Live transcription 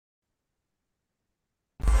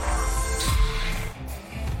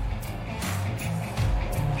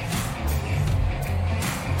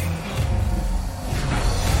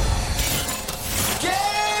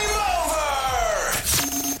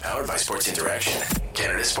Interaction,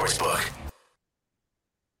 Canada Sportsbook.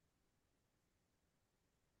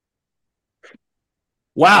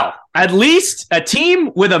 Wow. At least a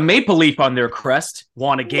team with a maple leaf on their crest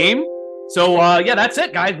won a game. So, that's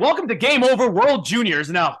it, guys. Welcome to Game Over World Juniors.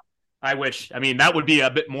 Now, I wish. I mean, that would be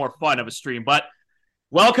a bit more fun of a stream. But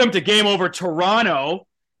welcome to Game Over Toronto.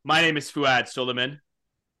 My name is Fuad Suleiman.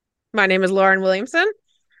 My name is Lauren Williamson.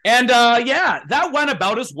 And, that went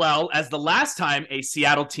about as well as the last time a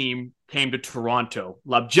Seattle team came to Toronto.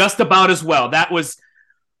 Just about as well. That was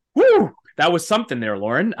something there,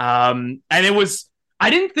 Lauren. And it was... I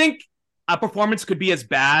didn't think a performance could be as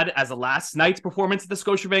bad as the last night's performance at the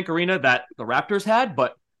Scotiabank Arena that the Raptors had,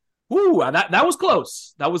 but that was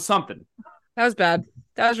close. That was something. That was bad.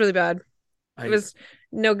 That was really bad. It was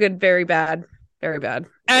no good, very bad, very bad.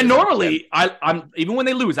 And normally, I'm even when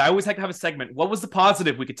they lose, I always like to have a segment. What was the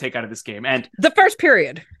positive we could take out of this game? And the first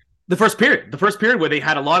period where they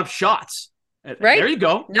had a lot of shots. Right there, you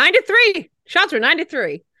go. 9-3 shots were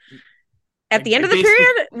 9-3. At the end of the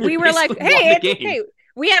period, we were like, "Hey,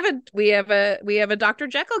 we have a Dr.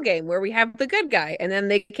 Jekyll game where we have the good guy," and then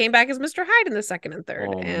they came back as Mr. Hyde in the second and third,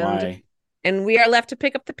 and we are left to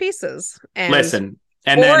pick up the pieces. And listen,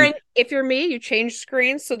 if you're me, you change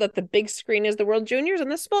screens so that the big screen is the World Juniors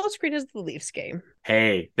and the small screen is the Leafs game.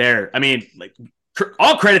 Hey, there. I mean,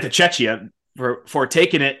 all credit to Czechia for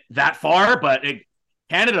taking it that far, but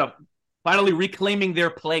Canada finally reclaiming their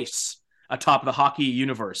place atop the hockey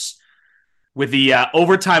universe with the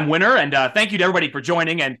overtime winner. And thank you to everybody for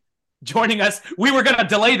joining us. We were going to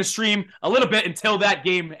delay the stream a little bit until that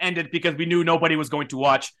game ended because we knew nobody was going to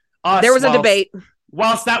watch us. There was a debate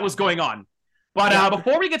whilst that was going on. But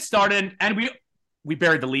before we get started, and we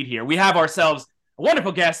buried the lead here, we have ourselves a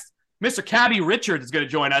wonderful guest. Mr. Cabby Richards is going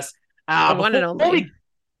to join us. One and only.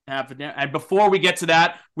 And before we get to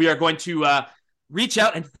that, we are going to reach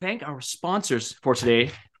out and thank our sponsors for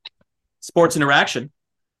today, Sports Interaction.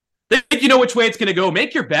 If you know which way it's going to go,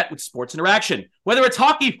 make your bet with Sports Interaction. Whether it's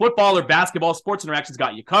hockey, football, or basketball, Sports Interaction's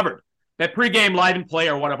got you covered. Bet pregame, live, and play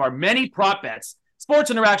are one of our many prop bets.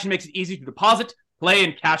 Sports Interaction makes it easy to deposit, play,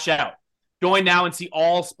 and cash out. Join now and see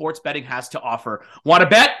all sports betting has to offer. Want to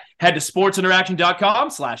bet? Head to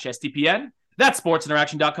sportsinteraction.com/STPN. That's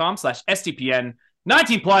sportsinteraction.com/STPN.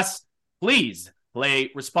 19 plus. Please play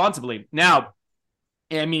responsibly. Now,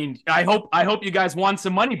 I mean, I hope you guys won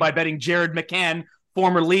some money by betting Jared McCann,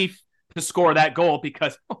 former Leaf, to score that goal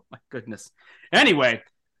because, oh my goodness. Anyway,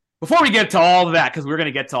 before we get to all of that, because we're going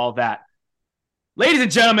to get to all of that, ladies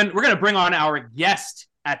and gentlemen, we're going to bring on our guest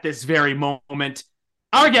at this very moment.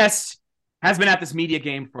 Our guest has been at this media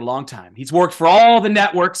game for a long time. He's worked for all the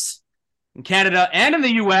networks in Canada and in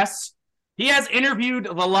the U.S. He has interviewed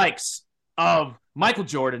the likes of Michael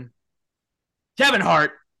Jordan, Kevin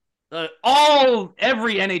Hart,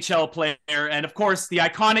 every NHL player, and of course, the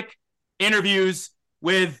iconic interviews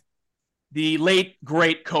with the late,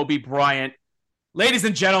 great Kobe Bryant. Ladies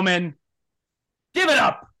and gentlemen, give it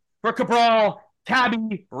up for Cabral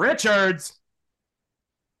Cabby Richards.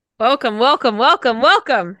 Welcome.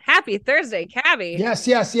 Happy Thursday, Cabby. Yes.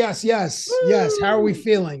 How are we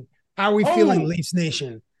feeling? Leafs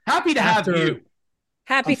Nation? Happy to have you.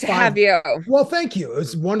 Happy to have you. Well, thank you.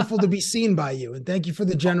 It's wonderful to be seen by you, and thank you for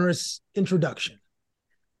the generous introduction.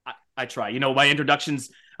 I try. You know, my introductions,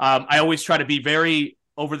 I always try to be very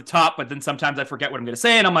over the top, but then sometimes I forget what I'm going to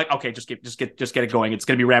say, and I'm like, okay, just get it going. It's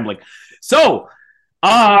going to be rambling. So,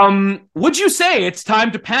 would you say it's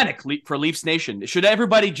time to panic for Leafs Nation? Should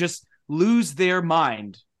everybody just lose their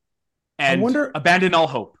mind and abandon all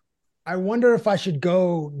hope? I wonder if I should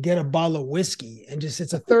go get a bottle of whiskey and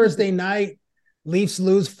it's a Thursday night. Leafs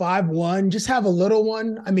lose 5-1. Just have a little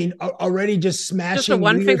one. I mean, already just smashing just a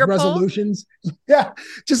one-finger resolutions. Pull? Yeah,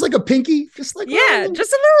 just like a pinky. Just a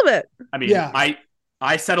little bit. I mean, yeah.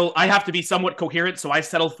 I settle. I have to be somewhat coherent, so I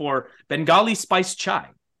settle for Bengali spice chai.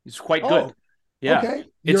 It's quite good. Yeah, okay.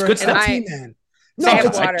 It's good stuff. Man. No,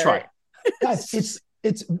 it's try. Guys,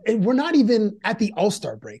 we're not even at the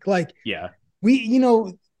All-Star break. Like, yeah,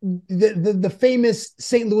 the famous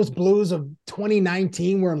St. Louis Blues of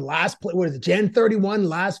 2019 were in last place. What is it? Jan 31,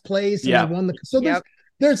 last place. And they won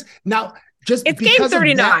there's now just it's game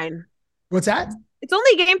 39. What's that? It's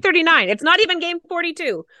only game 39. It's not even game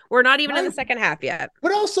 42. We're not even in the second half yet.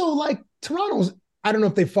 But also, like, Toronto's, I don't know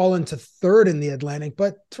if they fall into third in the Atlantic,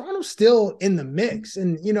 but Toronto's still in the mix.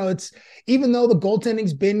 And, it's, even though the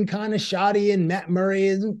goaltending's been kind of shoddy and Matt Murray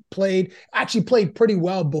hasn't played pretty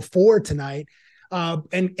well before tonight,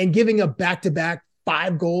 and giving a back-to-back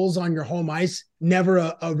 5 goals on your home ice,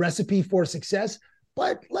 never a recipe for success.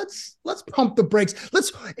 But let's pump the brakes.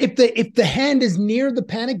 If the hand is near the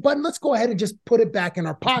panic button, let's go ahead and just put it back in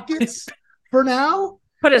our pockets. for now.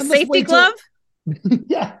 Put a safety glove.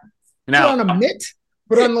 Yeah. Now, Put on a mitt.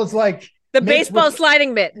 Put on those like the baseball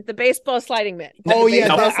sliding mitt. The baseball sliding mitt. Oh yeah,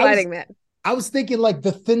 baseball sliding mitt. I was thinking like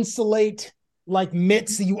the Thinsulate like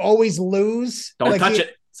mitts that you always lose. Don't touch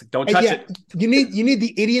it. Don't touch it. You need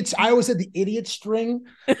the idiots. I always had the idiot string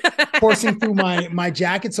coursing through my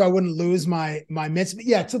jacket so I wouldn't lose my mitts. But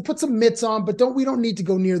yeah, so put some mitts on, but we don't need to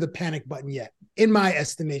go near the panic button yet, in my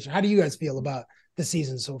estimation. How do you guys feel about the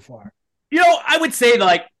season so far? I would say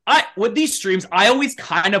like with these streams, I always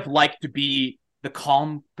kind of like to be the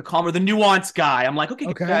calmer, the nuanced guy. I'm like,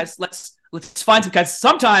 okay. Guys, let's find some guys.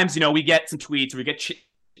 Sometimes, we get some tweets or we get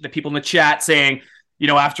the people in the chat saying,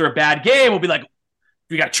 after a bad game, we'll be like,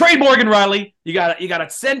 you got to trade Morgan Riley. You got to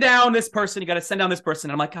send down this person. You got to send down this person.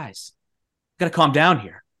 And I'm like, guys, got to calm down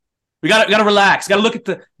here. We got to relax. Got to look at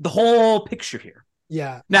the whole picture here.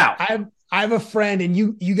 Yeah. Now, I have a friend, and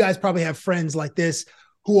you guys probably have friends like this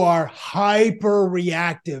who are hyper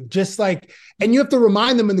reactive, and you have to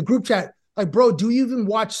remind them in the group chat, like, bro, do you even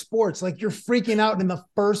watch sports? Like, you're freaking out in the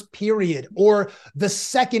first period or the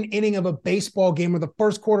second inning of a baseball game or the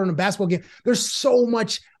first quarter in a basketball game. There's so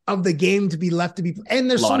much of the game to be left to be, and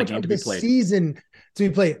there's so much of the season to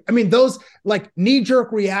be played. I mean, those like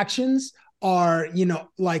knee-jerk reactions are,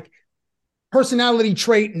 like personality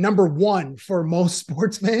trait number one for most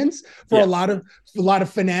sports fans, for a lot of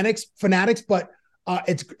fanatics, but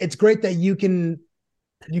it's great that you can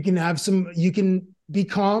be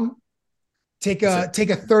calm, take a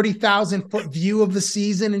 30,000 foot view of the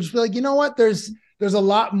season and just be like, you know what, there's a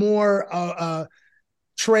lot more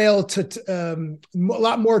trail to a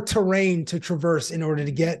lot more terrain to traverse in order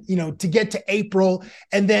to get to April,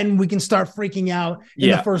 and then we can start freaking out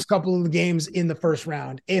in the first couple of the games in the first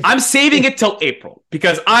round. I'm saving it till April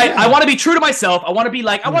because I want to be true to myself. I want to be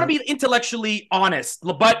I want to be intellectually honest.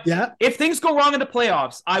 But if things go wrong in the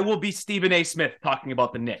playoffs, I will be Stephen A. Smith talking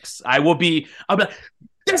about the Knicks. I'll be like,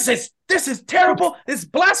 this is terrible. This is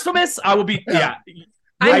blasphemous. I will be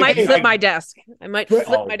I might flip my desk. I might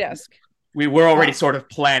flip my desk. We were already sort of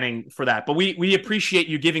planning for that, but we appreciate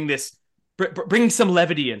you giving this, bringing some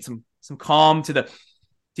levity and some calm to the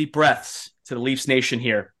deep breaths to the Leafs Nation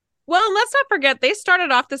here. Well, and let's not forget, they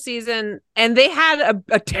started off the season and they had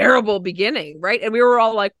a terrible beginning, right? And we were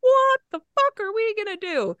all like, what the fuck are we going to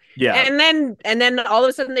do? Yeah. And then all of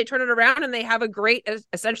a sudden they turn it around and they have a great,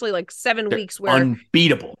 essentially like 7 weeks where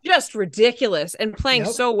unbeatable, just ridiculous and playing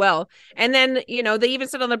so well. And then, they even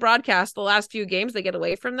said on the broadcast, the last few games they get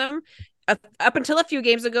away from them. Up until a few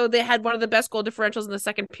games ago, they had one of the best goal differentials in the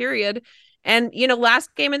second period. And,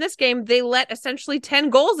 last game and this game, they let essentially 10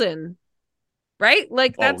 goals in. Right?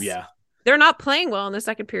 Like they're not playing well in the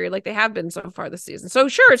second period like they have been so far this season. So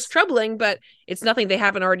sure, it's troubling, but it's nothing they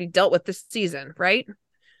haven't already dealt with this season, right?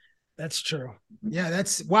 That's true. Yeah,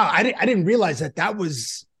 wow. I didn't realize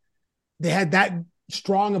they had that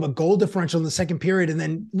strong of a goal differential in the second period. And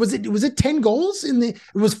then was it 10 goals it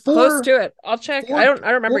was 4 close to it. I'll check. I don't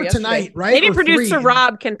remember yesterday. Tonight, right? Maybe producer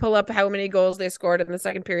Rob can pull up how many goals they scored in the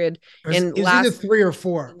second period. It was either 3 or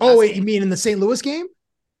 4. Oh wait, you mean in the St. Louis game?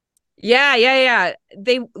 Yeah.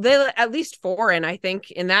 They at least 4 in, I think,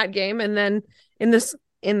 in that game, and then in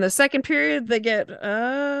the second period they get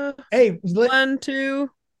 1, 2.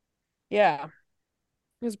 Yeah,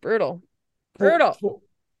 it was brutal.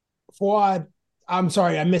 Fuad. I'm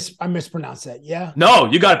sorry, I mispronounced that. Yeah.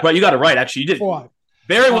 No, you got it right. Actually, you did Fuad.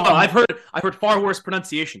 Very well. I've heard far worse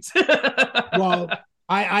pronunciations. Well,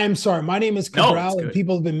 I am sorry. My name is Cabral, and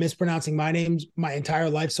people have been mispronouncing my names my entire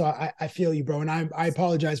life. So I feel you, bro. And I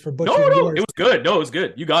apologize for butchering yours. No, it was good. No, it was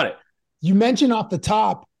good. You got it. You mentioned off the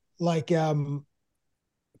top, like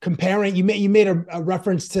comparing. You made a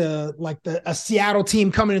reference to like a Seattle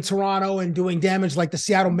team coming to Toronto and doing damage. Like the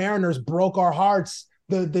Seattle Mariners broke our hearts,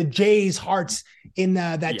 the Jays' hearts in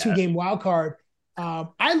that 2-game wild card.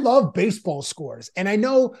 I love baseball scores, and I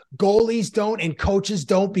know goalies don't and coaches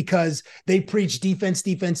don't because they preach defense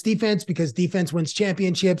because defense wins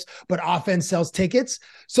championships, but offense sells tickets.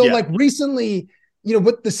 So like recently,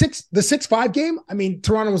 with the 6-5 game, I mean,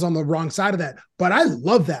 Toronto was on the wrong side of that, but I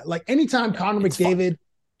love that. Like anytime Connor McDavid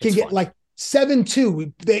can get like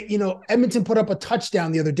 7-2, Edmonton put up a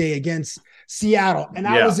touchdown the other day against Seattle, and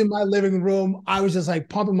I was in my living room. I was just like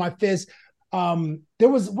pumping my fist.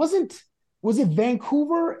 Was it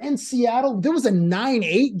Vancouver and Seattle? There was a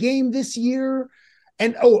 9-8 game this year.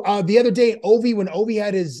 And the other day, when Ovi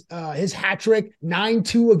had his hat trick,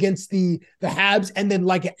 9-2 against the Habs, and then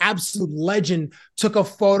like an absolute legend took a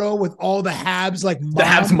photo with all the Habs, like moms. The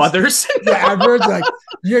Habs mothers. Afterwards, like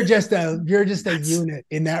you're just a unit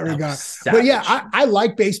in that regard. But yeah, I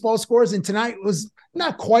like baseball scores, and tonight was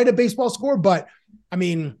not quite a baseball score, but I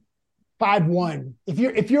mean, 5-1.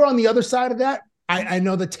 If you're on the other side of that, I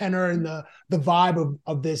know the tenor and the vibe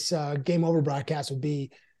of this game over broadcast would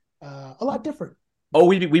be a lot different. Oh,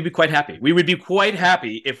 we'd be quite happy. We would be quite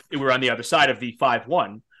happy if we were on the other side of the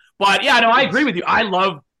 5-1. But yeah, no, I agree with you.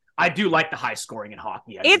 I do like the high scoring in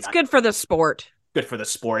hockey. It's good for the sport. Good for the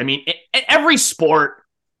sport. I mean, every sport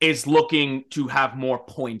is looking to have more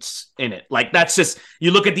points in it. Like that's just,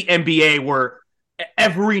 you look at the NBA where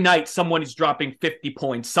every night someone is dropping 50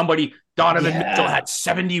 points. Donovan Mitchell had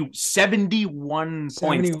 71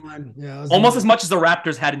 points. Yeah, almost as much as the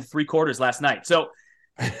Raptors had in 3 quarters last night. So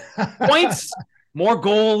points, more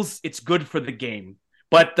goals, it's good for the game.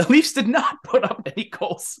 But the Leafs did not put up any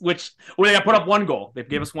goals, they got put up 1 goal. They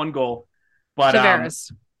gave us 1 goal. But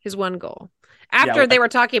Tavares, his 1 goal. After they were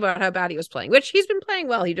talking about how bad he was playing, which he's been playing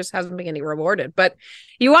well. He just hasn't been getting rewarded. But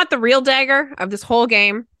you want the real dagger of this whole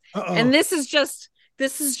game. Uh-oh. And this is just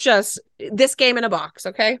this game in a box,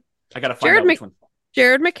 okay? I got to find out which one.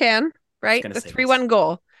 Jared McCann, right? The 3-1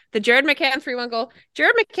 goal. The Jared McCann 3-1 goal.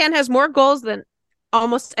 Jared McCann has more goals than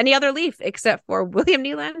almost any other Leaf except for William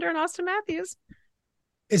Nylander and Austin Matthews.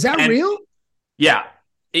 Is that real? Yeah.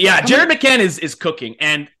 Yeah, Jared McCann is cooking.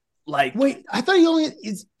 And like, wait, I thought he only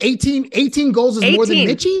is 18 goals is 18. More than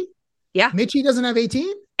Mitchie? Yeah. Mitchie doesn't have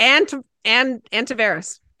 18? And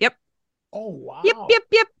Tavares. Yep. Oh, wow.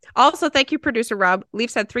 Yep. Also, thank you, producer Rob.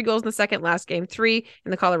 Leafs had 3 goals in the second last game, 3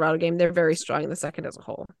 in the Colorado game. They're very strong in the second as a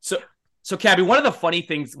whole. So Cabby, one of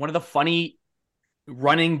the funny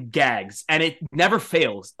running gags, and it never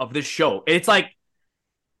fails of this show. It's like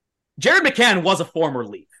Jared McCann was a former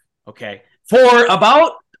Leaf, okay? For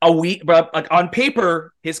about a week, but like on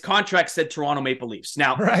paper, his contract said Toronto Maple Leafs.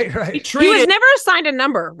 Now, right. He was never assigned a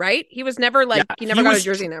number, right? He was never he never got a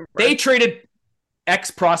jersey number. They traded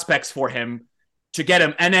ex prospects for him to get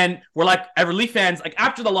him, and then we're like, every Leaf fans, like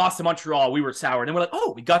after the loss to Montreal, we were sour, and we're like,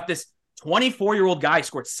 oh, we got this 24-year-old guy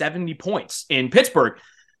scored 70 points in Pittsburgh,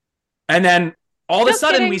 and then all of a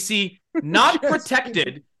sudden we see not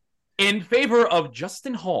protected in favor of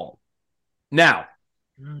Justin Holl. Now,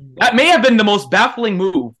 that may have been the most baffling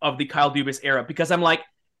move of the Kyle Dubas era, because I'm like,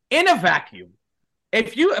 in a vacuum,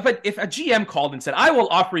 if a GM called and said, I will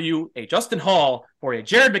offer you a Justin Holl for a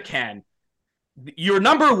Jared McCann, your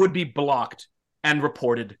number would be blocked and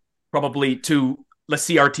reported probably to the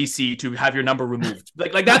CRTC to have your number removed.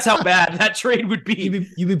 Like that's how bad that trade would be.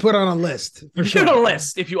 You'd be put on a list. You'd be put on a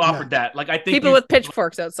list if you offered that. Like I think people with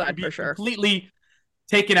pitchforks outside for sure. Completely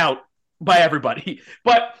taken out by everybody.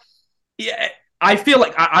 But yeah, I feel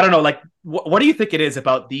like I don't know. Like, what do you think it is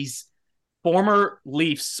about these former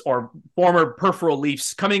Leafs or former peripheral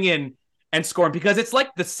Leafs coming in and scoring? Because it's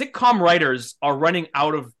like the sitcom writers are running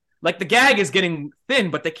out of, like, the gag is getting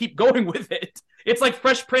thin, but they keep going with it. It's like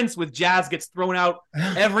Fresh Prince with Jazz gets thrown out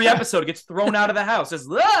every episode, gets thrown out of the house. It's,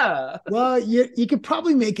 Well, you could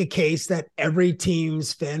probably make a case that every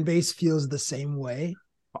team's fan base feels the same way.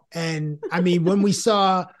 And I mean, when we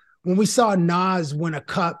saw Nas win a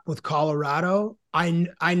cup with Colorado,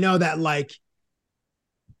 I know that, like,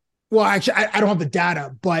 well, actually, I don't have the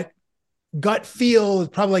data, but gut feel is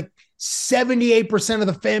probably like 78% of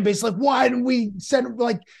the fan base. Like, why didn't we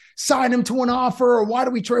sign him to an offer, or why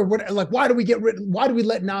do we trade? Why do we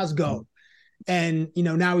let Nas go? And,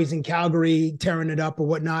 now he's in Calgary tearing it up or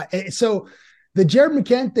whatnot. And so the Jared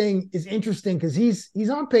McCann thing is interesting because he's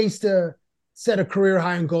on pace to set a career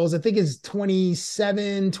high in goals. I think it's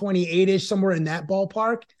 27, 28-ish, somewhere in that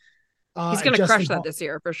ballpark. He's going to crush that this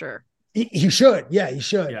year for sure. He should. Yeah, he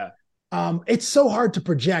should. Yeah. It's so hard to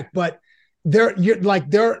project, but they're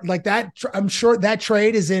like that. I'm sure that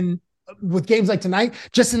trade is in, with games like tonight,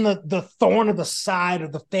 just in the thorn of the side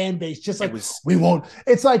of the fan base. Just like we won't.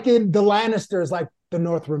 It's like in the Lannisters, like the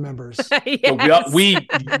North remembers. Yes. We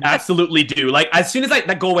absolutely do. Like, as soon as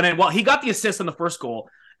that goal went in, well, he got the assist on the first goal,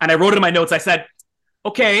 and I wrote it in my notes. I said,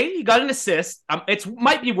 okay, he got an assist. It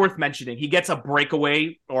might be worth mentioning. He gets a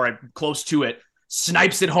breakaway or close to it,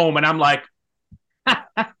 snipes it home, and I'm like,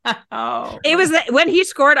 oh. It was when he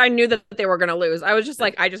scored, I knew that they were going to lose. I was just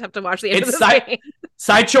like, I just have to watch the end of this game.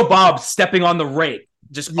 Sideshow Bob stepping on the rake,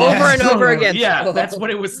 just over and over again. Yeah, that's what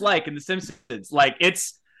it was like in The Simpsons. Like,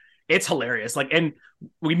 it's hilarious. Like, and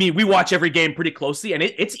we watch every game pretty closely, and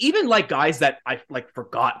it's even like guys that I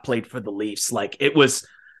forgot played for the Leafs. Like, it was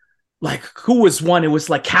like, who was one? It was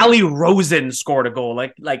like Callie Rosen scored a goal.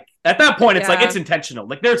 Like at that point, it's like, it's intentional.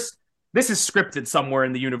 Like, this is scripted somewhere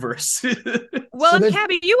in the universe. Well, and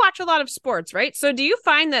Cabby, you watch a lot of sports, right? So do you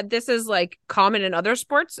find that this is like common in other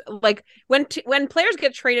sports? Like when players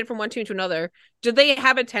get traded from one team to another, do they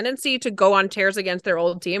have a tendency to go on tears against their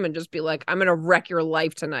old team and just be like, I'm going to wreck your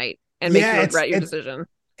life tonight and make you regret your decision?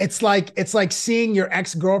 It's like seeing your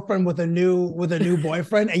ex-girlfriend with a new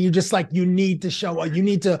boyfriend, and you just like, you need to show up. You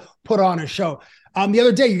need to put on a show. The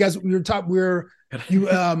other day, you guys, you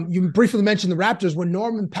briefly mentioned the Raptors. When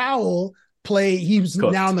Norman Powell he was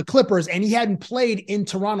now in the Clippers, and he hadn't played in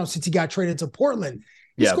Toronto since he got traded to Portland.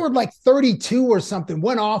 He scored like 32 or something,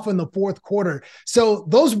 went off in the fourth quarter. So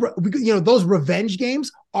those revenge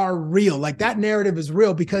games are real. Like, that narrative is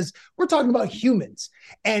real because we're talking about humans.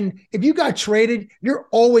 And if you got traded, you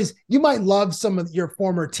might love some of your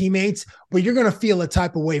former teammates, but you're going to feel a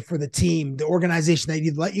type of way for the team, the organization that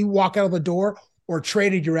either let you walk out of the door or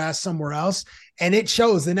traded your ass somewhere else. And it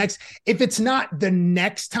shows if it's not the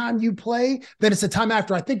next time you play, then it's the time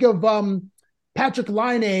after. I think of Patrik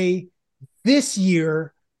Laine. This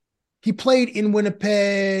year, he played in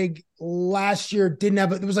Winnipeg last year. There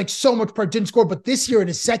was like so much pressure, didn't score. But this year, in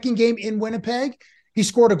his second game in Winnipeg, he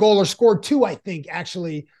scored a goal, or scored two, I think,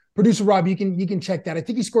 actually. Producer Rob, you can check that. I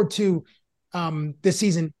think he scored two this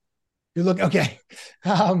season. You look okay.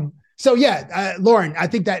 So yeah, Lauren, I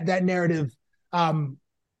think that narrative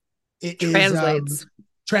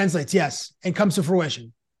translates, yes, and comes to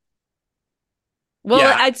fruition.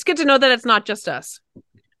 Well, it's good to know that it's not just us.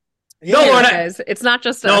 Yeah, no, Lauren, guys, it's not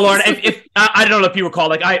just us. No, Lauren, if I don't know if you recall,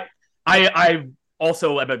 like I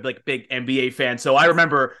also am a like big NBA fan, so I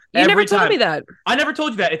remember you never told me that. I never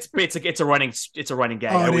told you that. It's a running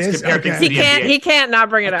gag. I always compare things to the NBA. He can't not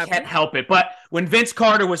bring it up. Can't help it. But when Vince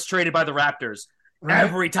Carter was traded by the Raptors,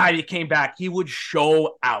 every time he came back, he would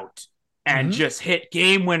show out and just hit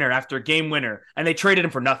game winner after game winner, and they traded him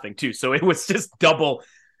for nothing too. So it was just double.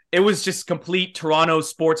 It was just complete Toronto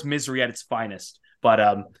sports misery at its finest.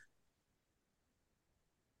 But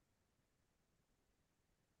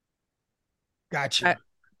Gotcha.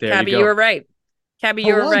 Cabby, you were right. Cabby,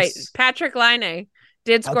 you were right. Patrik Laine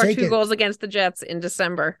did score 2 goals against the Jets in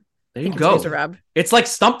December. There you go. It's like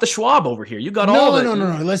Stump the Schwab over here. You got all the... No.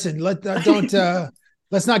 Listen, let's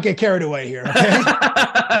not get carried away here. Okay.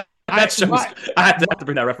 I have to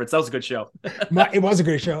bring that reference. That was a good show. It was a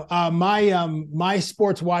great show. My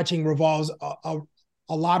sports watching revolves a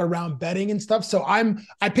lot around betting and stuff. So I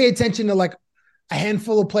pay attention to like a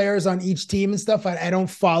handful of players on each team and stuff. I don't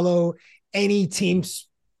follow any teams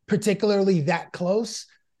particularly that close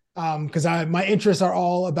because my interests are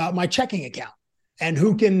all about my checking account and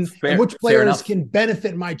which players can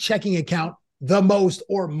benefit my checking account the most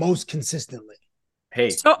or most consistently.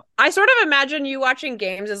 Hey, so I sort of imagine you watching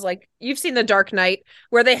games as like, you've seen The Dark Knight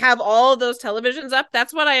where they have all of those televisions up.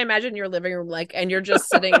 That's what I imagine your living room like, and you're just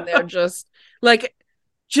sitting there just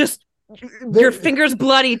your fingers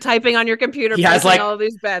bloody typing on your computer. He has like all of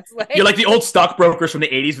these bets. Like, you're like the old stockbrokers from the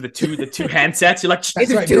 80s with the two handsets. You're like,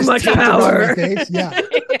 it's too much power. Yeah.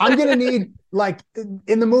 I'm going to need, like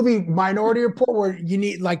in the movie Minority Report, where you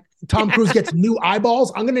need like Tom Cruise gets new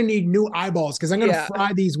eyeballs. I'm going to need new eyeballs because I'm going to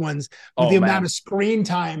fry these ones with the amount of screen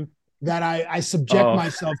time that I subject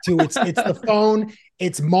myself to. It's the phone,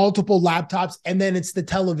 it's multiple laptops, and then it's the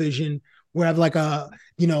television where I have like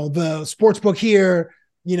the sports book here,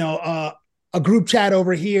 a group chat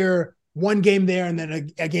over here, one game there, and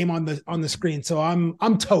then a game on the screen. So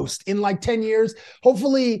I'm toast. In like 10 years,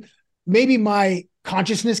 hopefully, maybe my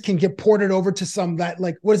consciousness can get ported over to some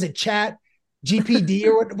what is it, Chat GPD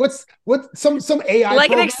or what's some AI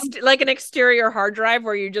like an exterior hard drive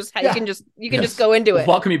where you can just go into it.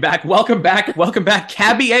 Welcome back,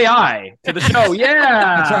 Cabby AI to the show.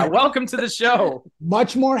 Yeah, right. Welcome to the show.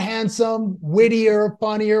 Much more handsome, wittier,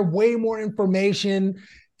 funnier, way more information.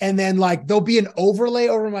 And then like there'll be an overlay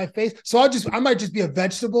over my face. So I might just be a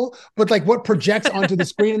vegetable, but like what projects onto the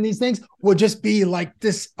screen in these things will just be like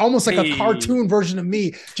this, almost like a cartoon version of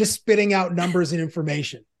me just spitting out numbers and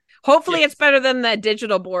information. Hopefully it's better than the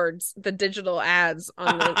digital boards, the digital ads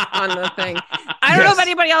on the thing. I don't know if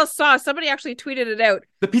anybody else saw. Somebody actually tweeted it out.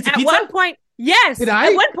 The pizza? One point, yes. Did I?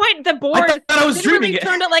 At one point, the board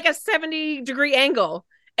turned at like a 70-degree angle.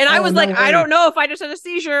 And I was I don't know if I just had a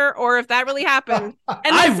seizure or if that really happened.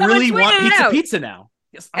 And I really want pizza now.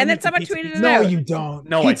 Yes, and then someone tweeted it out. No, you don't.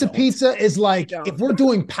 No, Pizza is like, if we're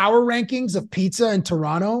doing power rankings of pizza in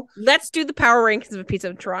Toronto. Let's do the power rankings of pizza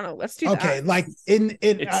in Toronto. Let's do that. Okay, like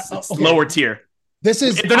it's lower tier. They're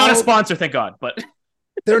not a sponsor, thank God, but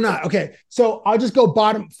they're not. Okay, so I'll just go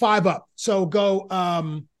bottom 5 up. So go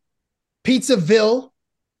Pizzaville.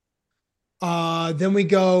 Then we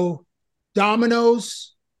go Domino's.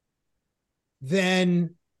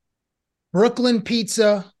 Then Brooklyn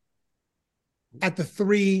Pizza at the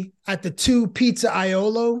 3, at the 2 Pizza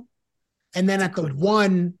Iolo, and then at the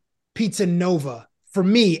 1 Pizza Nova for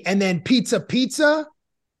me, and then Pizza 27th.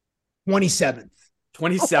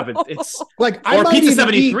 It's like or Pizza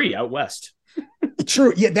 73 out west.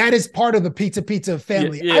 True. Yeah, that is part of the pizza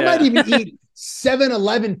family. Yeah. I might even eat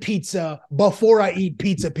 7-Eleven pizza before I eat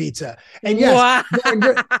pizza. And yes,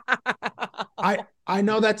 wow. I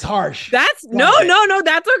know that's harsh. That's no,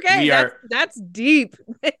 that's okay. That's deep.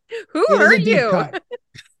 Who hurt you?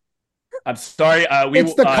 I'm sorry.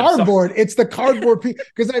 It's the cardboard. It's the cardboard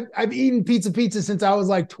because I've eaten pizza since I was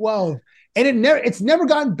like 12, and it's never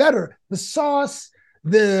gotten better. The sauce,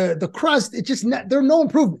 the crust, there are no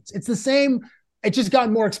improvements. It's the same. It's just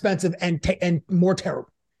gotten more expensive and more terrible.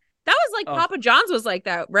 That was like Papa John's was like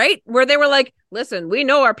that, right? Where they were like, "Listen, we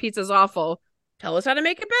know our pizza's awful. Tell us how to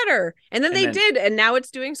make it better." And then they did, and now it's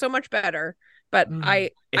doing so much better. But I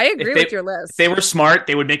agree with your list. If they were smart,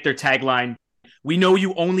 they would make their tagline, "We know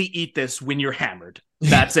you only eat this when you're hammered."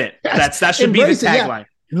 That's it. That should be the tagline.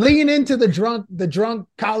 Yeah. Lean into the drunk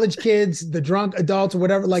college kids, the drunk adults or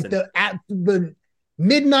whatever, like the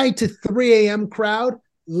midnight to 3 a.m. crowd.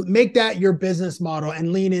 Make that your business model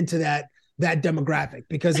and lean into that demographic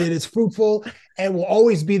because it is fruitful and will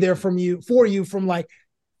always be there for you from like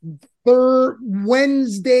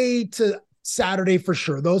Wednesday to Saturday for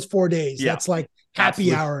sure. Those 4 days. Yeah. That's like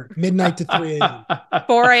happy hour, midnight to 3 a.m.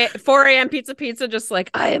 4 a.m. pizza, just like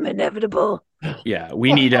I am inevitable. Yeah,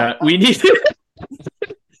 we need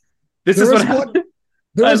This is what happened.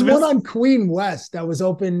 There was one on Queen West that was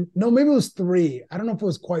open. No, maybe it was 3. I don't know if it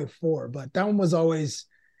was quite 4, but that one was always,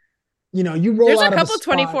 you roll there's out a couple of a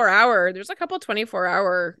 24-hour. There's a couple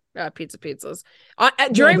 24-hour pizzas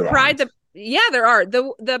during Pride. There are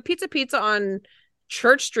the pizza on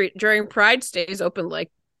Church Street during Pride stays open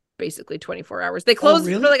like basically 24 hours. They close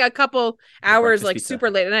for like a couple hours, like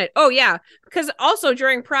super late at night. Oh yeah, because also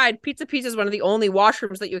during Pride, Pizza is one of the only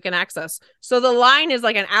washrooms that you can access. So the line is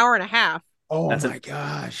like an hour and a half. Oh my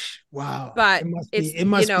gosh! Wow. But it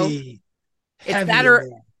must be. It's that or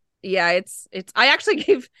yeah, it's. I actually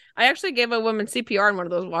gave a woman CPR in one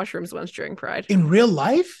of those washrooms once during Pride. In real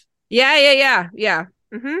life? Yeah.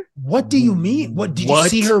 Mm-hmm. What do you mean? What did you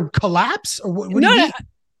see her collapse or what? What do you mean?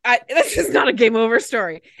 This is not a game over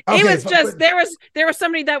story. Okay, it was just there was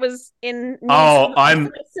somebody that was in.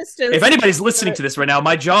 If anybody's listening to this right now,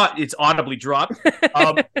 my jaw it's audibly dropped.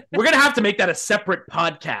 We're gonna have to make that a separate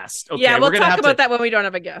podcast. Okay? Yeah, we'll talk about that when we don't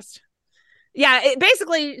have a guest. Yeah,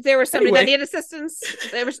 basically there was somebody that needed assistance.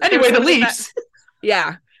 The Leafs.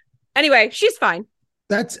 Yeah. Anyway, she's fine.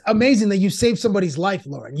 That's amazing that you saved somebody's life,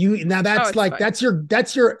 Lauren. That's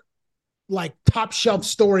your like top shelf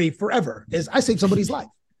story forever. Is I saved somebody's life.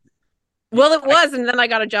 Well, it was, and then I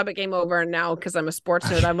got a job at Game Over, and now because I'm a sports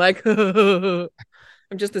nerd, I'm like, I'm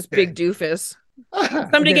just this big doofus.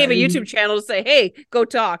 Somebody gave a YouTube channel to say, "Hey, go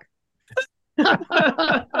talk."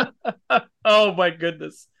 Oh my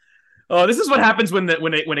goodness! Oh, this is what happens when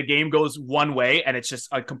a game goes one way and it's just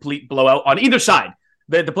a complete blowout on either side.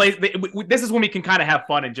 This is when we can kind of have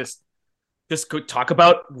fun and just talk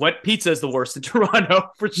about what pizza is the worst in Toronto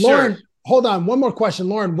for sure. Lauren, hold on, one more question,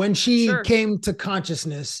 Lauren. When she came to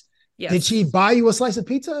consciousness. Yes. Did she buy you a slice of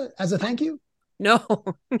pizza as a thank you? No.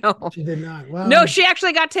 She did not. Wow. No, she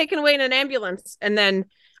actually got taken away in an ambulance. And then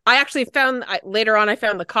I actually later on, I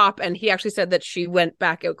found the cop and he actually said that she went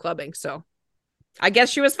back out clubbing. So I guess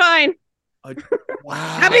she was fine. Wow.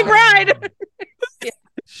 Happy Pride.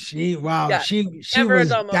 She was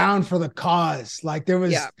down for the cause. Like there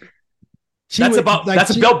was. Yeah. That's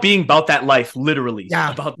about being about that life, literally.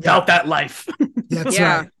 Yeah. About that life. That's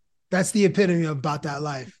right. That's the epitome of about that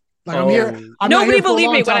life. Like I'm here. Nobody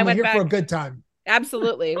believed me when I went back. I'm here for a good time.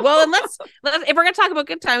 Absolutely. Well, and let's if we're gonna talk about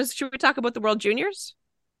good times, should we talk about the World Juniors?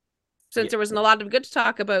 Since there wasn't a lot of good to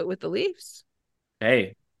talk about with the Leafs.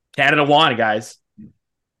 Hey, Canada won, guys.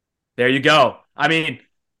 There you go. I mean,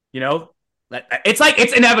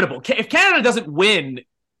 it's inevitable. If Canada doesn't win,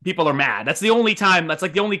 people are mad. That's the only time. That's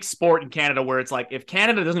like the only sport in Canada where it's like if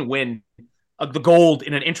Canada doesn't win the gold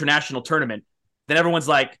in an international tournament, then everyone's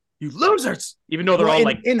like, "You losers!" Even though they're all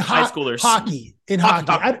like high schoolers. Hockey.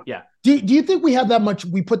 Yeah. Do you think we have that much?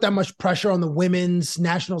 We put that much pressure on the women's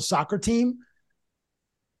national soccer team?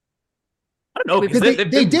 I don't know because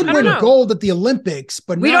they did win gold at the Olympics,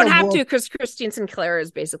 but we don't have to because Christine Sinclair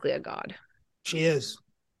is basically a god. She is.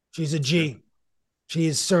 She's a G. She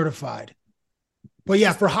is certified. But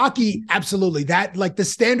yeah, for hockey, absolutely. That like the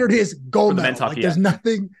standard is gold medal. Hockey, like there's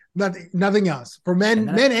nothing else for men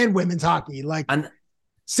and women's hockey. Like.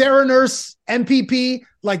 Sarah Nurse, MPP,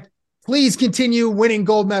 like, please continue winning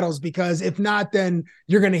gold medals because if not, then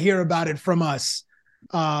you're going to hear about it from us,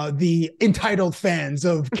 the entitled fans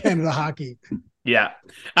of Canada hockey. Yeah,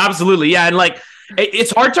 absolutely. Yeah. And like,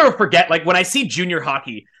 it's hard to forget, like when I see junior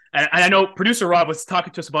hockey and I know producer Rob was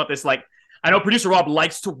talking to us about this. Like, I know producer Rob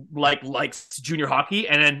likes junior hockey.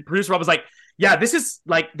 And then producer Rob was like, yeah, this is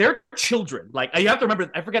like they're children. Like you have to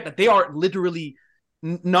remember, I forget that they are literally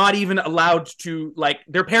not even allowed to, like,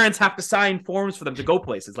 their parents have to sign forms for them to go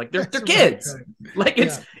places. Like they're kids. Right.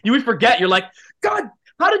 Like you would forget. You're like, God,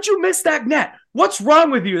 how did you miss that net? What's wrong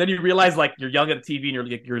with you? Then you realize like you're yelling at the TV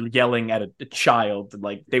and you're yelling at a child.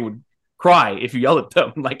 Like they would cry if you yell at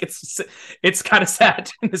them. Like it's kind of sad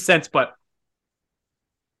in a sense, but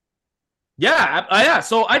yeah.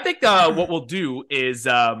 So I think what we'll do is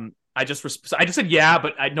I just said yeah,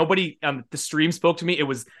 but nobody the stream spoke to me. It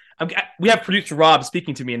was we have producer Rob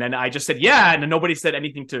speaking to me, and then I just said yeah, and then nobody said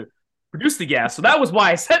anything to produce the yeah. So that was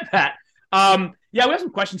why I said that. Yeah, we have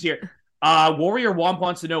some questions here. Warrior Womp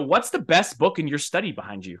wants to know, what's the best book in your study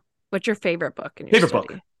behind you? What's your favorite book in your study?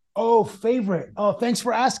 Book? Oh, favorite. Oh, thanks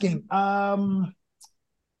for asking.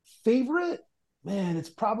 Favorite? Man, it's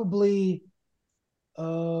probably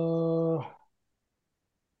I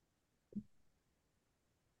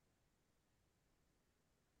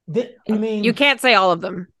mean, you can't say all of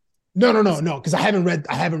them. No, because I haven't read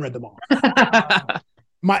them all.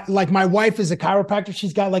 My wife is a chiropractor.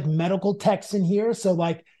 She's got like medical texts in here, so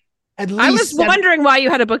like at least. I was wondering why you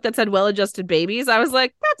had a book that said "Well-Adjusted Babies." I was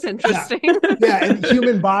like, that's interesting. Yeah, and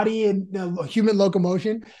human body and human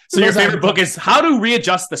locomotion. So your favorite book is How to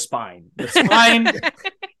Readjust the Spine. The Spine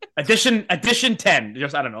edition 10.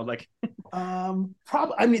 Just I don't know, like.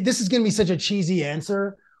 Probably. I mean, this is gonna be such a cheesy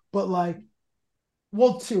answer, but like.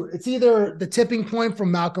 Well, two. It's either The Tipping Point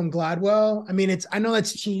from Malcolm Gladwell. I mean, I know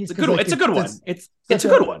that's cheese. It's a good one. It's a good one. It's a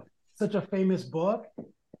good one. Such a famous book.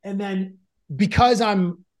 And then because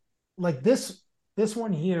I'm like this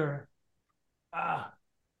one here.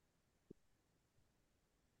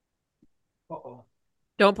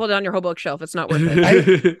 Don't pull down your whole bookshelf. It's not worth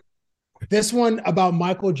it. This one about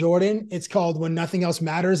Michael Jordan, it's called When Nothing Else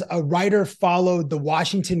Matters. A writer followed the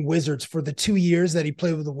Washington Wizards for the 2 years that he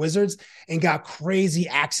played with the Wizards and got crazy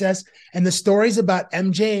access. And the stories about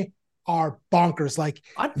MJ are bonkers. Like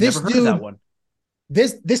I've never heard of that one.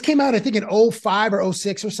 This came out, I think, in 05 or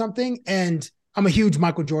 06 or something. And I'm a huge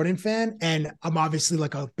Michael Jordan fan. And I'm obviously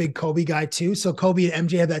like a big Kobe guy too. So Kobe and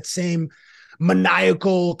MJ have that same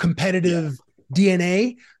maniacal, competitive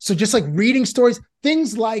DNA. So just like reading stories,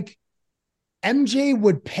 things like MJ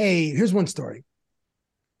would pay. Here's one story.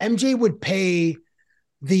 MJ would pay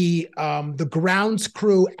the grounds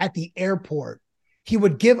crew at the airport. He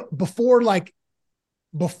would give before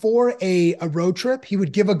a road trip, he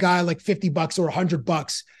would give a guy like $50 or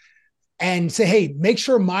 $100 and say, hey, make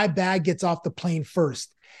sure my bag gets off the plane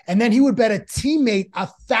first. And then he would bet a teammate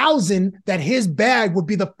 $1,000 that his bag would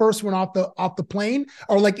be the first one off the plane,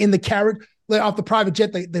 or like in the carriage, like off the private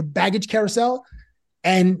jet, the baggage carousel.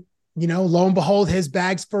 And lo and behold, his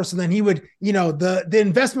bag's first. And then he would, the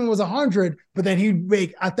investment was 100, but then he'd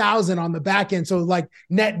make 1,000 on the back end. So like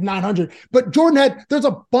net 900. But Jordan there's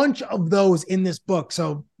a bunch of those in this book.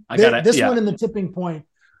 So this one and The Tipping Point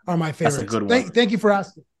are my favorites. That's a good one. Thank you for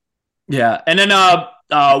asking. Yeah. And then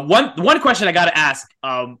one question I got to ask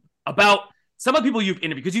about some of the people you've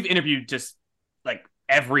interviewed, because you've interviewed just like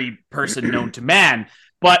every person known to man.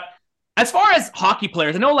 But as far as hockey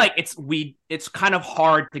players, I know like it's kind of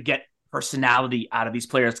hard to get personality out of these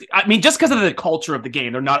players. I mean, just because of the culture of the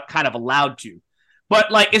game, they're not kind of allowed to.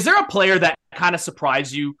 But like, is there a player that kind of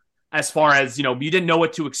surprised you as far as, you didn't know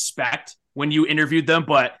what to expect when you interviewed them,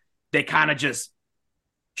 but they kind of just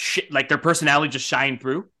like their personality just shined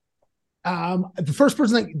through? The first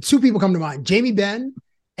person, two people come to mind, Jamie Benn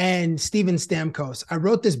and Steven Stamkos. I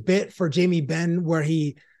wrote this bit for Jamie Benn where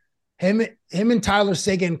him and Tyler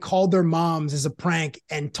Seguin called their moms as a prank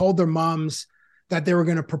and told their moms that they were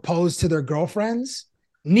going to propose to their girlfriends.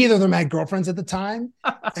 Neither of them had girlfriends at the time.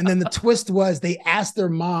 And then the twist was they asked their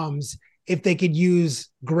moms if they could use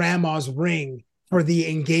grandma's ring for the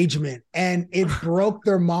engagement. And it broke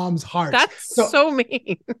their mom's heart. That's so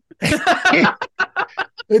mean.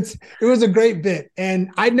 It was a great bit. And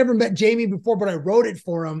I'd never met Jamie before, but I wrote it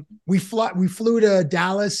for him. We flew to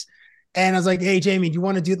Dallas. And I was like, hey, Jamie, do you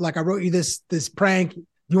want to do, like, I wrote you this prank.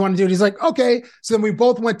 You want to do it? He's like, okay. So then we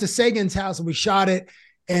both went to Sagan's house and we shot it.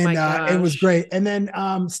 And it was great. And then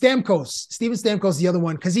Steven Stamkos, the other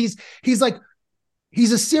one, because he's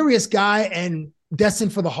a serious guy and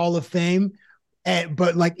destined for the Hall of Fame.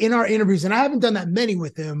 But like in our interviews, and I haven't done that many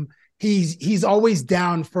with him, he's always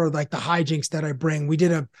down for like the hijinks that I bring. We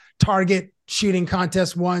did a Target shooting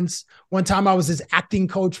contest once. One time I was his acting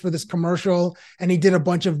coach for this commercial, and he did a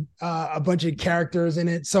bunch of characters in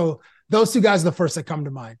it. So those two guys are the first that come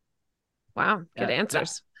to mind. Wow, good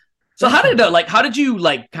answers. So how did you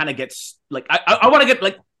like kind of get like I want to get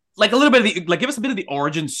like a little bit of the, like, give us a bit of the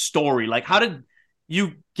origin story. Like, how did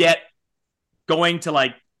you get going to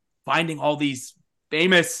like finding all these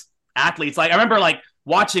famous athletes. Like I remember like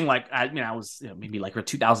watching like I was maybe like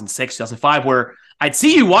 2006, 2005, where I'd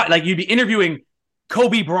see you like you'd be interviewing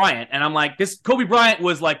Kobe Bryant, and I'm like, this Kobe Bryant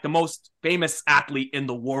was like the most famous athlete in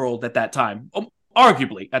the world at that time,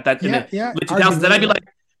 arguably at that in the mid 2000s. And I'd be like,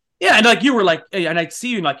 yeah, and like you were like, and I'd see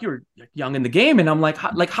you and like you were young in the game, and I'm like,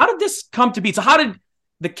 how did this come to be? So how did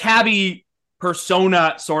the cabbie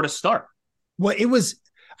persona sort of start? Well,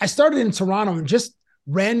 I started in Toronto and just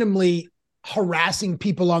randomly harassing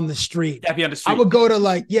people on the street. Cabbie on the street. I would go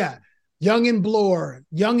to Young and Bloor,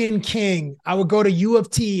 Young and King. I would go to U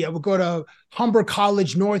of T. I would go to Humber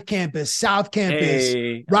College North Campus, South Campus,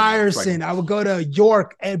 Ryerson. Right. I would go to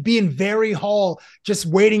York and be in Very Hall, just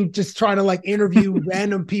waiting, just trying to like interview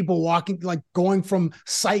random people walking, like going from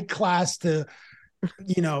psych class to,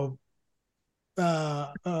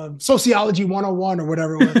 sociology 101 or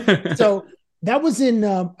whatever it was. So that was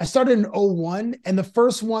I started in 2001. And the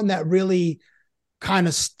first one that really kind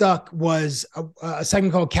of stuck was a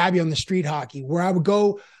segment called Cabbie on the Street Hockey, where I would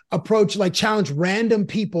go challenge random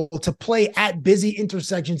people to play at busy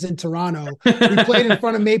intersections in Toronto. We played in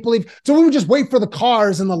front of Maple Leaf. So we would just wait for the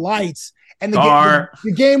cars and the lights, and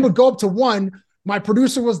the game would go up to 1. My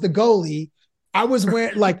producer was the goalie. I was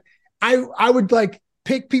wearing I would like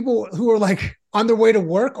pick people who were like on their way to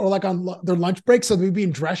work or like on their lunch break. So they'd be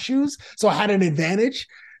in dress shoes. So I had an advantage.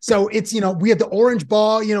 So it's, we had the orange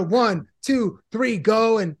ball, 1, 2, 3,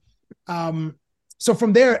 go. And so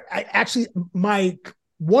from there,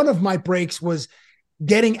 one of my breaks was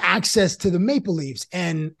getting access to the Maple Leafs.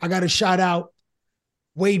 And I got to shout out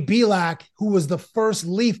Wade Belak, who was the first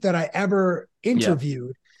Leaf that I ever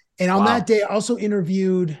interviewed. Yeah. And on that day, I also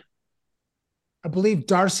interviewed, I believe,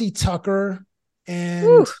 Darcy Tucker and...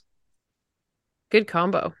 Whew. Good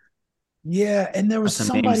combo. Yeah. And there was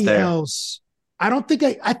somebody else. I think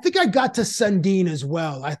I got to Sundin as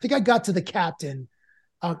well. I think I got to the captain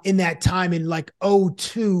in that time in like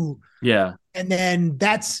 2002. Yeah. And then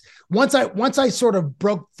that's once I sort of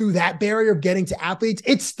broke through that barrier of getting to athletes,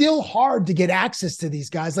 it's still hard to get access to these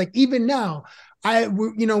guys. Like even now,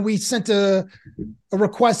 we sent a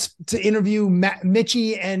request to interview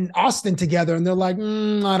Mitchie and Austin together, and they're like,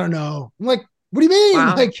 I don't know. I'm like, what do you mean?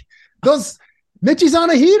 Wow. Like Mitchie's on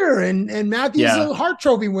a heater and Matthew's a Hart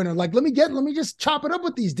Trophy winner. Like, let me just chop it up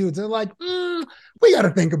with these dudes. They're like, we got to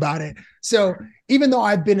think about it. So even though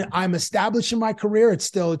I'm established in my career, it's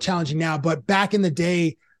still challenging now. But back in the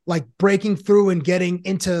day, like breaking through and getting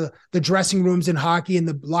into the dressing rooms in hockey and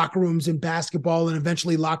the locker rooms in basketball and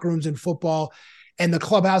eventually locker rooms in football and the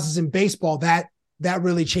clubhouses in baseball, that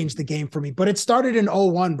really changed the game for me. But it started in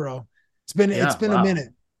 2001, bro. It's been a minute.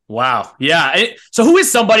 Wow. Yeah. So who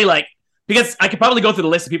is somebody like, because I could probably go through the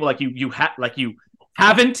list of people like you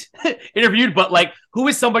haven't interviewed, but like who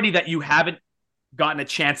is somebody that you haven't gotten a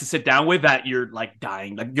chance to sit down with that you're like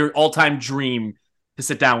dying, like your all-time dream to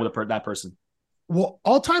sit down with that person? Well,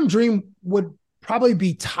 all-time dream would probably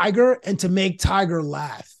be Tiger, and to make Tiger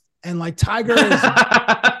laugh. And like Tiger is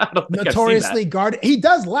notoriously guarded. He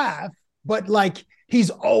does laugh, but like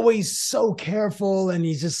he's always so careful and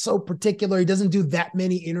he's just so particular. He doesn't do that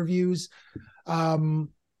many interviews.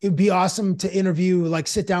 It'd be awesome to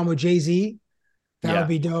sit down with Jay-Z. That would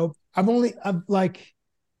be dope. The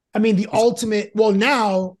ultimate, well,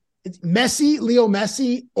 now it's Leo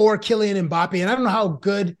Messi or Kylian Mbappe. And I don't know how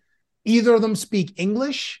good either of them speak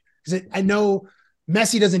English, because I know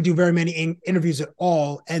Messi doesn't do very many interviews at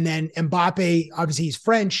all. And then Mbappe, obviously he's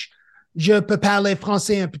French. Je peux parler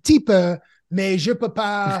français un petit peu, mais je peux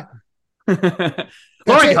pas. Lauren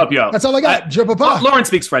can help you out. That's all I got. Je peux pas. Lauren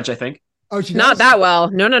speaks French, I think. Oh, she not that well.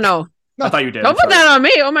 No. I thought you did. Don't put that on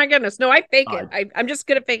me. Oh my goodness. No, I fake it. I'm just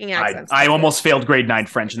good at faking accents. I almost failed grade 9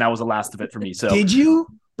 French, and that was the last of it for me. So did you?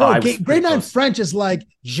 Bro, grade 9 French is like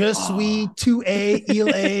je suis, tu es, il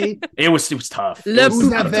est. It was tough.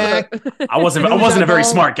 I wasn't a very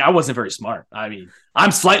smart guy. I wasn't very smart. I mean,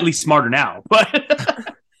 I'm slightly smarter now, but.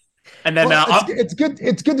 And then it's good.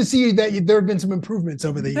 It's good to see that there have been some improvements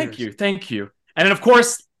over the years. Thank you. And then of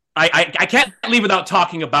course, I can't leave without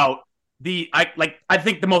talking about I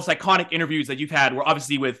think the most iconic interviews that you've had were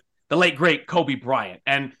obviously with the late great Kobe Bryant.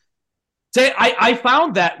 And I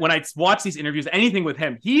found that when I watch these interviews, anything with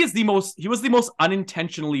him, he was the most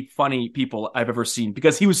unintentionally funny people I've ever seen,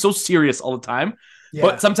 because he was so serious all the time. Yeah.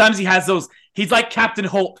 But sometimes he's like Captain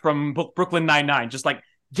Holt from Brooklyn Nine-Nine, just like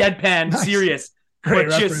deadpan, serious,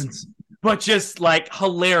 but just like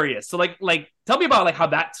hilarious. So like tell me about like how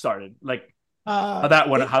that started, like how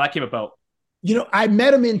that came about. I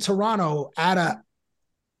met him in Toronto at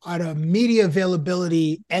a media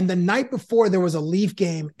availability, and the night before there was a Leaf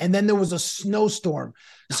game, and then there was a snowstorm.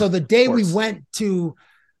 So the day we went to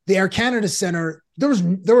the Air Canada Center,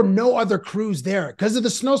 there were no other crews there because of the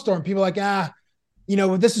snowstorm. People were like,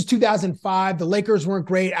 this is 2005. The Lakers weren't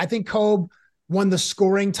great. I think Kobe won the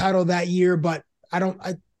scoring title that year, but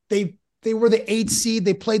they were the 8th seed.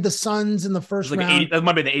 They played the Suns in the first round. That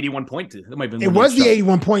might be the 81 point. That might have been. It was the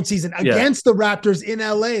 81 point season against the Raptors in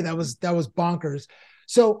LA. That was bonkers.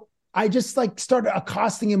 So I just started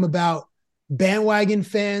accosting him about bandwagon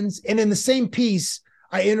fans. And in the same piece,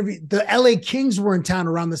 I interviewed the LA Kings were in town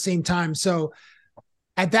around the same time. So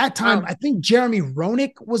at that time, I think Jeremy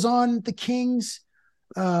Roenick was on the Kings.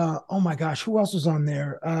 Oh my gosh, who else was on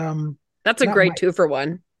there? That's a great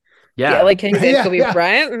 2-for-1. Yeah. The LA Kings and Kobe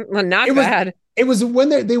Bryant. Not bad. It was when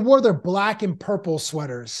they wore their black and purple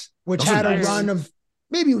sweaters, which had a run of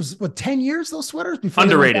maybe it was 10 years, those sweaters before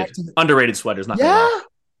underrated sweaters.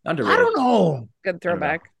 Underrated. I don't know. Good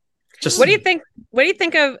throwback. What do you think? What do you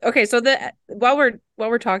think of? Okay, so while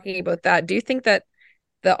we're talking about that, do you think that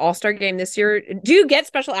the All-Star game this year? Do you get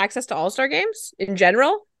special access to All-Star games in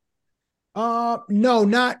general? No,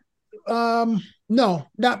 not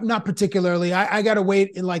particularly. I gotta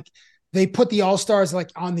wait. And they put the All-Stars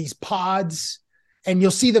on these pods, and you'll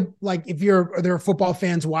see if there are football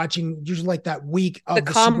fans watching, usually that week of the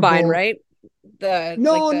combine, right?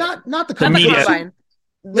 Not the combine.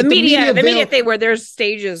 The media thing where there's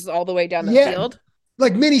stages all the way down the field.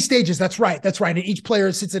 Like mini stages. That's right. And each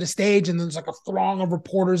player sits at a stage and there's a throng of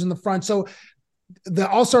reporters in the front. So the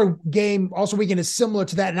All-Star game, All-Star weekend is similar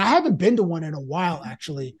to that. And I haven't been to one in a while,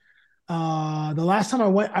 actually. The last time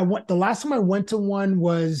I went to one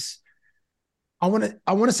was, I want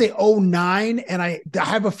to say 2009. And I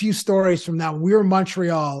have a few stories from that. We were in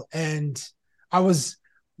Montreal and I was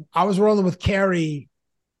rolling with Carrie,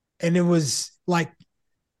 and it was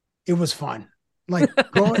fun.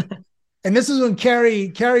 Going, and this is when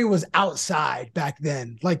Carrie was outside back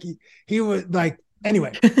then. He was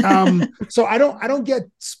anyway. So I don't get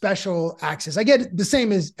special access. I get the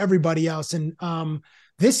same as everybody else. And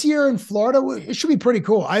this year in Florida, it should be pretty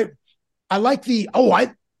cool. I like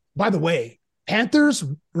by the way, Panthers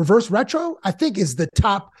reverse retro, I think is the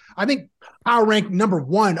top. I think power rank number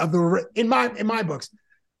 1 of the in my books.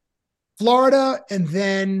 Florida, and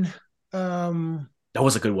then that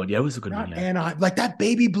was a good one. Yeah, it was a good one. Yeah. And that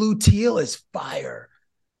baby blue teal is fire.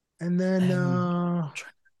 And then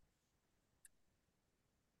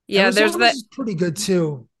there's that pretty good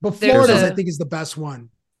too. But Florida's I think is the best one.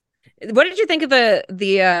 What did you think of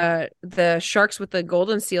the Sharks with the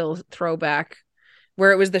Golden Seal throwback,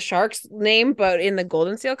 where it was the Sharks name but in the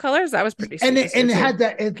Golden Seal colors? That was pretty sweet. And it had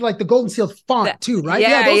that, it's like the Golden Seal font too, right?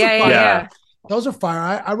 Yeah, those are fire. Yeah. Those are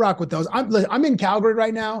fire. I rock with those. I'm in Calgary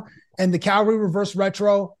right now, and the Calgary reverse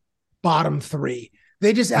retro, bottom 3.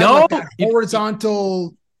 They just add that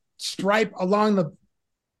horizontal stripe along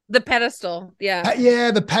the pedestal. Yeah.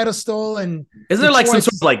 The pedestal. And isn't there some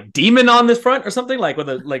sort of demon on this front or something? Isn't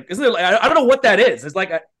there I don't know what that is. It's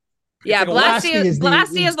Blasty is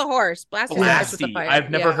the horse. Blasty is the fire.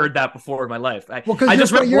 I've never heard that before in my life. I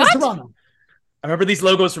just remember Toronto. I remember these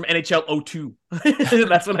logos from NHL 02.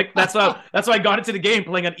 that's why I got into the game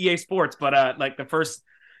playing on EA Sports, but the first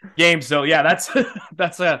game. So yeah,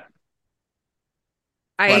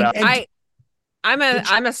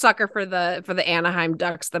 I'm a sucker for the Anaheim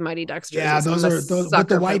Ducks, the Mighty Ducks jerseys. Yeah, those with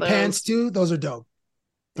the white pants too. Those are dope.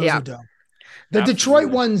 Those are dope. The Absolutely. Detroit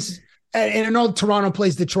ones, and I know Toronto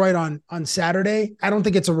plays Detroit on Saturday. I don't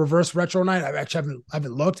think it's a reverse retro night. I actually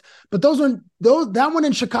haven't looked, but that one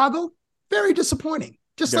in Chicago, very disappointing.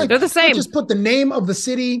 They're the same. Just put the name of the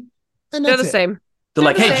city, and they're the same. They're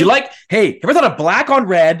like, hey, do you like? Hey, ever thought of black on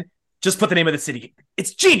red? Just put the name of the city.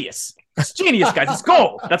 It's genius. It's genius, guys. It's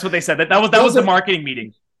gold. That's what they said. That was the marketing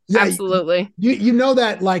meeting. Yeah, absolutely. You know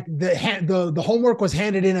that the homework was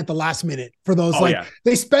handed in at the last minute for those.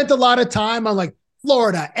 They spent a lot of time on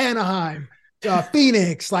Florida, Anaheim,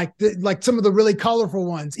 Phoenix, some of the really colorful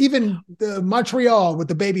ones, even the Montreal with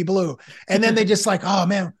the baby blue. And then they just oh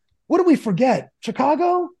man, what did we forget?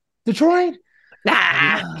 Chicago, Detroit.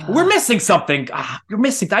 Nah, we're missing something. You're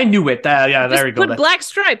missing. I knew it. Yeah, there we go. Put black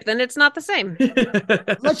stripe, then it's not the same.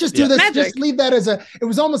 Let's just do this. Magic. Just leave that as it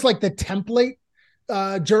was almost like the template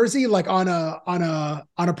jersey, on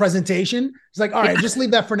a presentation. It's all right, just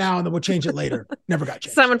leave that for now, and then we'll change it later. Never got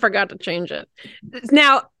changed. Someone forgot to change it.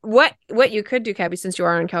 Now, what you could do, Cabby, since you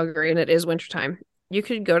are in Calgary and it is wintertime, you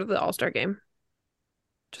could go to the All-Star game.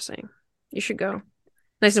 Just saying, you should go.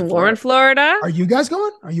 Nice and warm in Florida. Are you guys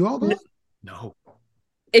going? Are you all going? No.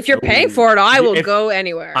 If you're paying for it, I will go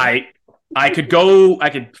anywhere. I could go. I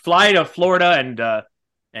could fly to Florida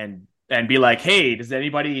and be like, hey, does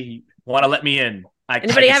anybody want to let me in?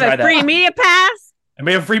 Anybody have a free media pass? I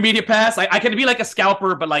may have a free media pass. I can be like a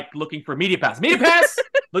scalper, but like looking for a media pass. Media pass.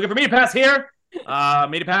 Looking for media pass here.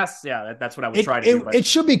 Media pass. Yeah, that's what I would try to do. But it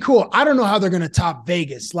should be cool. I don't know how they're going to top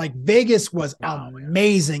Vegas. Like Vegas was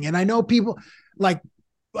amazing, and I know people like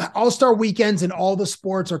All-Star weekends and all the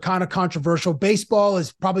sports are kind of controversial. Baseball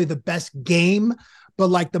is probably the best game, but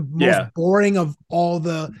like the most boring of all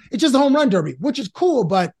it's just the home run derby, which is cool,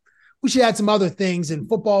 but we should add some other things. And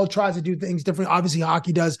football tries to do things different. Obviously,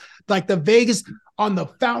 hockey does. Like the Vegas on the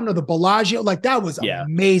fountain of the Bellagio, like that was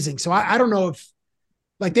amazing. So I don't know if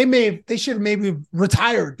like they should have maybe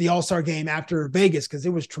retired the All-Star game after Vegas because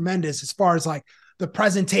it was tremendous as far as like the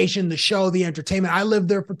presentation, the show, the entertainment. I lived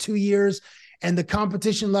there for 2 years, and the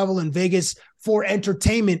competition level in Vegas for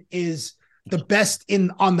entertainment is the best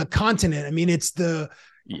on the continent. I mean, it's the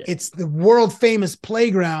world famous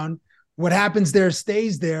playground. What happens there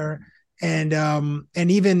stays there. And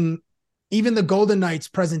even the Golden Knights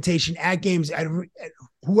presentation at games,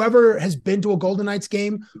 whoever has been to a Golden Knights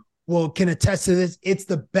game can attest to this. It's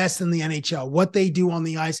the best in the NHL, what they do on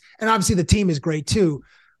the ice. And obviously the team is great too.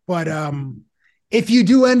 But if you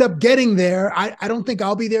do end up getting there, I don't think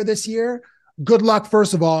I'll be there this year. Good luck,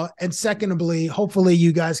 first of all. And secondly, hopefully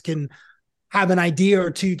you guys can have an idea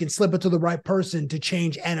or two. You can slip it to the right person to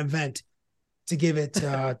change an event to give it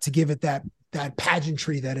that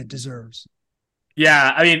pageantry that it deserves.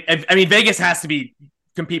 Yeah, I mean, Vegas has to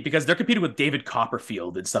compete because they're competing with David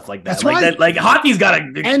Copperfield and stuff like that. That's right. Like hockey's got a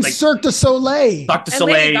and like, Cirque du Soleil,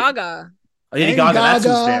 Lady Gaga. Lady Gaga, that's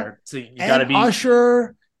who's there. So you got to be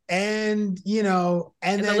Usher, and and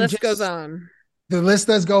then the list goes on. The list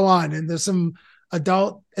does go on, and there's some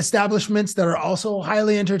adult establishments that are also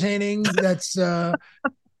highly entertaining. That's the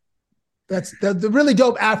really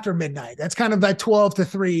dope after midnight. That's kind of that 12 to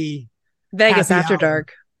 3 Vegas after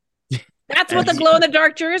dark. That's what the glow in the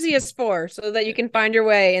dark jersey is for, so that you can find your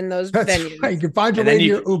way in those venues. Right. You can find your way to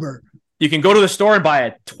your Uber. You can go to the store and buy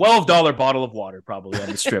a $12 bottle of water, probably on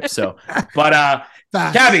the strip. So, but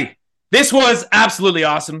Cabby, this was absolutely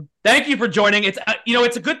awesome. Thank you for joining. It's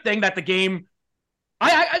it's a good thing that the game.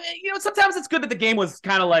 Sometimes it's good that the game was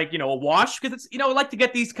kind of like a wash because it's I like to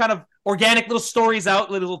get these kind of organic little stories out,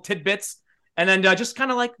 little tidbits, and then just kind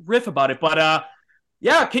of like riff about it. But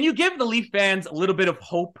can you give the Leaf fans a little bit of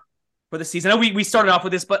hope for the season? I know we started off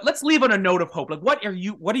with this, but let's leave on a note of hope. Like, what are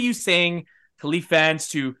you saying to Leaf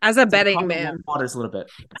fans as a betting man? Waters a little bit.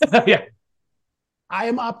 Yeah, I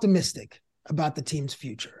am optimistic about the team's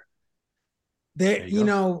future. There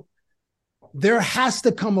has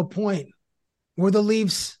to come a point where the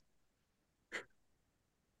Leafs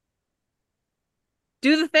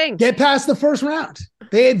do the thing, get past the first round.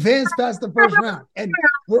 They advance past the first round, and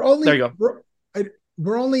we're only there. You go.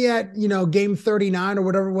 We're only at game 39 or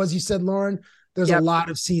whatever it was you said, Lauren. There's a lot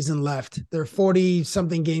of season left. There are 40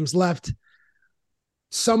 something games left.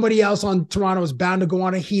 Somebody else on Toronto is bound to go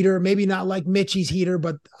on a heater. Maybe not like Mitchie's heater,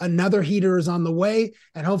 but another heater is on the way,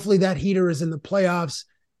 and hopefully that heater is in the playoffs,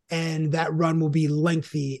 and that run will be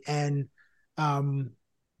lengthy and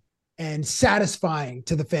satisfying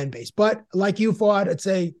to the fan base. But like you, Fuad, I'd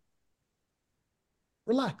say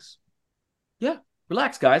relax. Yeah,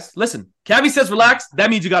 relax, guys. Listen, Cabby says relax.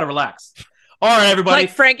 That means you got to relax. All right, everybody.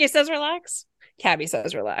 Like Frankie says relax. Cabby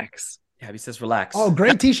says relax. Cabby says relax. Oh,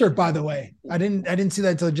 great T-shirt, by the way. I didn't see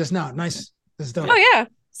that until just now. Nice. This is dope. Oh yeah,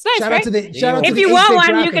 it's nice. Shout right? out to the shout out. If to you the want one,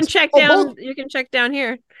 graphics. you can check down. You can check down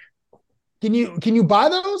here. Can you buy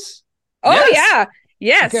those? Oh yeah.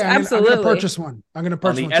 Yes, okay, absolutely. I'm going to purchase one.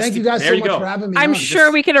 Thank you guys so much for having me. I'm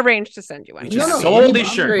sure we could arrange to send you one. We just sold a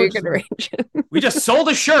shirt. You could arrange it. We just sold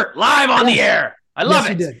a shirt live on the air. I love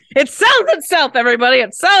it. Did. It sells itself, everybody.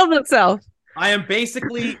 It sells itself. I am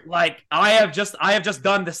basically like I have just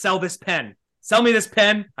done to sell this pen. Sell me this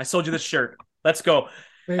pen. I sold you this shirt. Let's go.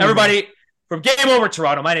 Everybody, from Game Over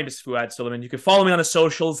Toronto, my name is Fuad Suleiman. You can follow me on the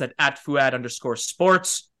socials at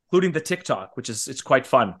 @Fuad_sports, including the TikTok, which is it's quite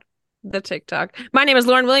fun. The TikTok. My name is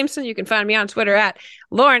Lauren Williamson. You can find me on Twitter at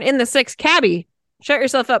Lauren_in_the_6. Cabby, shut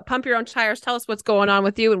yourself up, pump your own tires. Tell us what's going on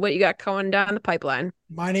with you and what you got coming down the pipeline.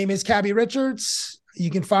 My name is Cabby Richards. You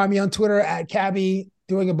can find me on Twitter at Cabby,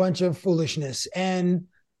 doing a bunch of foolishness. And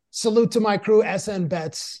salute to my crew, SN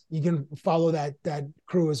Bets. You can follow that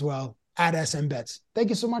crew as well at SN Bets. Thank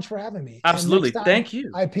you so much for having me. Absolutely. Thank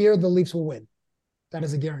you. I appear the Leafs will win. That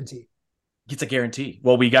is a guarantee. It's a guarantee.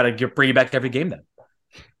 Well, we got to bring you back to every game then.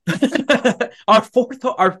 our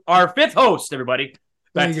fifth host, everybody.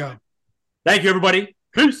 There you go. Thank you, everybody.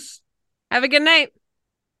 Peace. Have a good night.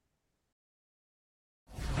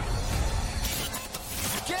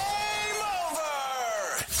 Game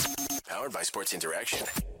over. Powered by Sports Interaction,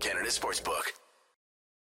 Canada Sportsbook.